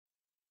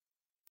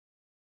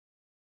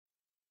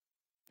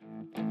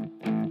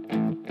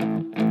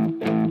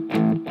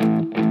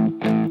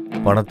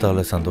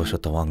பணத்தால்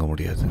சந்தோஷத்தை வாங்க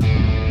முடியாது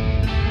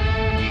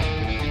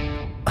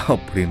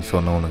அப்படின்னு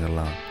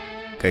சொன்னவனுங்கெல்லாம்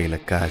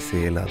கையில்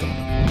காசே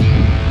இல்லாதவனுங்க.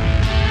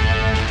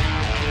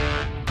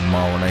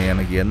 அவனை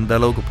எனக்கு எந்த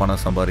அளவுக்கு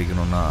பணம்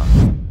சம்பாதிக்கணும்னா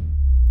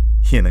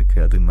எனக்கு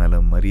அது மேலே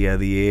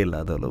மரியாதையே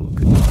இல்லாத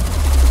அளவுக்கு.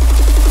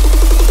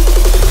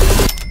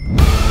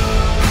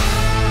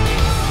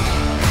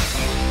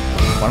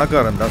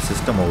 பணக்காரன் தான்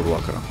சிஸ்டமை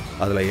உருவாக்குறான்.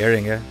 அதில்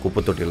ஏழைங்க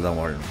குப்பை தொட்டியில் தான்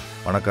வாழணும்,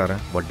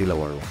 பணக்காரன் வட்டியில்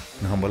வாழுவோம்.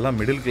 நம்மெல்லாம்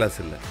மிடில் கிளாஸ்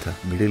இல்லை,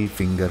 மிடில்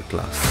ஃபிங்கர்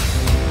கிளாஸ்.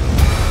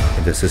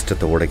 இந்த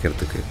சிஸ்டத்தை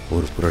உடைக்கிறதுக்கு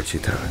ஒரு புரட்சி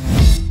தேவை.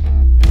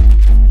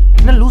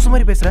 என்ன லூசு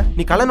மாதிரி பேசுற?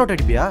 நீ கள்ள நோட்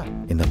அடிப்பியா?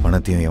 இந்த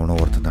பணத்தையும் எவனோ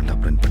ஒருத்தன் தாண்டா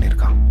பிரிண்ட்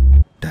பண்ணியிருக்கான்.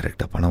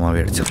 டைரெக்டாக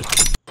பணமாகவே அடிச்சிடலாம்.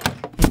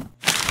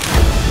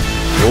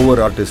 ஒவ்வொரு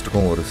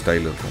ஆர்டிஸ்ட்டுக்கும் ஒரு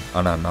ஸ்டைல் இருக்கும்.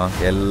 ஆனால் நான்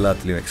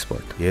எல்லாத்துலேயும்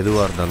எக்ஸ்பர்ட்.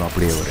 எதுவாக இருந்தாலும்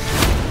அப்படியே வரும்.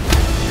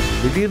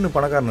 திடீர்னு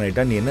பணக்காரன்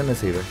ஆகிட்டா நீ என்னென்ன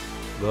செய்வேன்?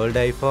 கோல்டு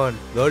ஐஃபோன்,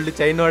 கோல்டு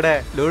செயினோட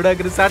லூடா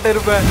கிறிஸ் ஆட்ட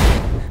இருப்பேன்.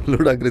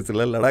 லூடா கிறிஸ்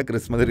இல்லை, லடா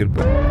கிறிஸ் மாதிரி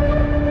இருப்பேன்.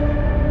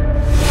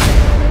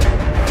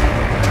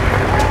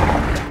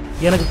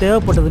 எனக்கு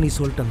தேவைப்பட்டது நீ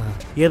சொல்லிட்டேன்னா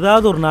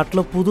ஏதாவது ஒரு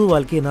நாட்டில் புது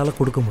வாழ்க்கை என்னால்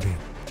கொடுக்க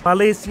முடியும்.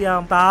 Malaysia,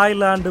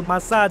 Thailand,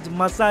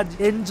 massage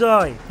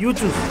enjoy, you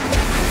choose.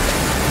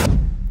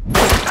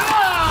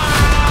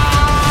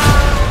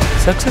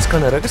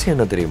 சக்சஸ்க்கான ரகசியம்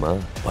என்ன தெரியுமா?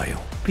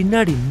 பயம்.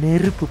 பின்னாடி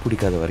நெருப்பு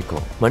பிடிக்காத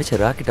வரைக்கும்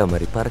மனுஷன் ராக்கெட்டா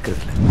மாதிரி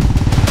பறக்கிறதுல.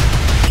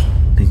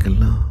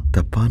 நீங்கள்லாம்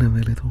தப்பான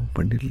வேலை எதுவும்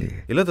பண்ணிடலையே?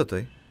 இல்லை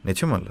தத்தோய்,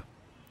 நிச்சயமா இல்லை.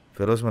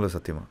 ஃபெரோஸ் மேலே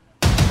சத்தியமா.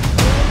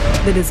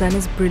 The design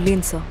is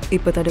brilliant, sir.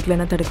 இப்போ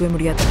தடுக்கலன்னா தடுக்கவே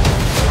முடியாது.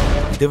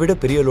 இதை விட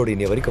பெரியவளோட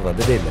இனி வரைக்கும்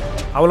வந்ததே இல்லை.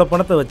 அவ்வளோ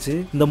பணத்தை வச்சு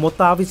இந்த மொத்த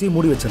ஆஃபீஸையும்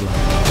மூடி வச்சிடலாம்.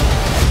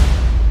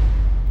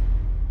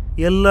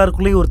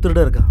 எல்லாருக்குள்ளேயும் ஒரு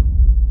திருட இருக்கான்.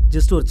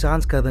 ஜஸ்ட் ஒரு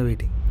சான்ஸ்க்காக தான்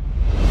வெயிட்டிங்.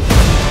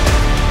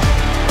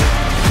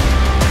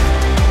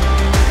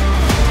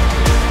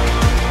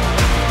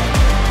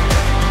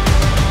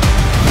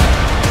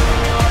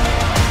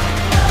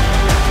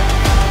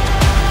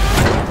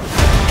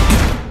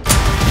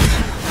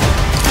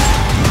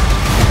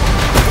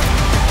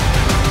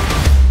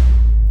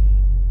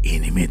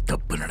 இனிமே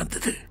தப்பு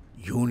நடந்தது,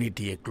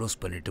 யூனிட்டியை க்ளோஸ்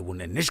பண்ணிட்டு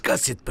உன்னை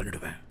நிஷ்காசித்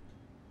பண்ணிடுவேன்.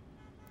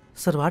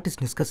 Sir, what is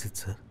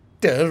நிஷ்காசித் sir?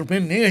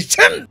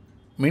 Termination.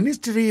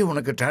 மினிஸ்டரியை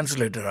உனக்கு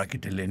டிரான்ஸ்லேட்டர்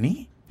ஆக்கிட்டு இல்லை நீ?